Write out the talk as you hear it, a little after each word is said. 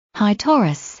Hi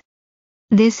Taurus.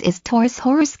 This is Taurus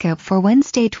horoscope for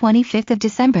Wednesday 25th of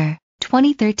December,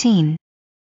 2013.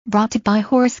 Brought to you by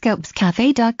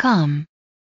HoroscopesCafe.com.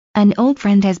 An old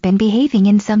friend has been behaving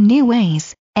in some new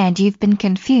ways, and you've been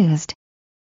confused.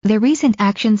 Their recent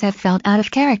actions have felt out of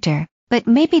character, but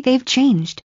maybe they've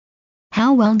changed.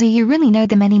 How well do you really know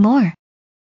them anymore?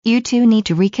 You two need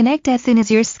to reconnect as soon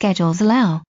as your schedules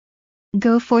allow.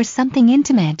 Go for something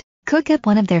intimate, cook up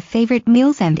one of their favorite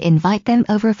meals and invite them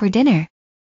over for dinner.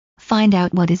 Find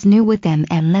out what is new with them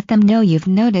and let them know you've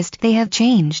noticed they have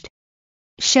changed.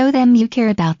 Show them you care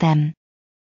about them.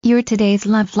 Your today's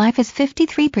love life is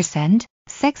 53%,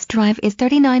 sex drive is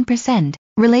 39%,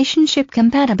 relationship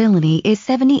compatibility is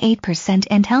 78%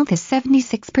 and health is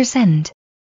 76%.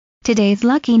 Today's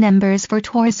lucky numbers for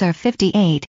Taurus are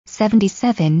 58,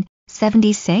 77,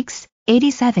 76,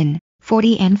 87,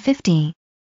 40 and 50.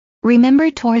 Remember,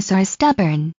 Taurus are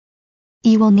stubborn.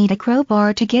 You will need a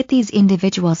crowbar to get these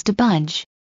individuals to budge.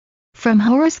 From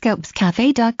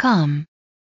HoroscopesCafe.com.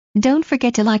 Don't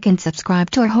forget to like and subscribe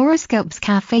to our Horoscopes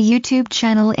Cafe YouTube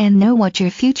channel and know what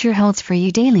your future holds for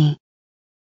you daily.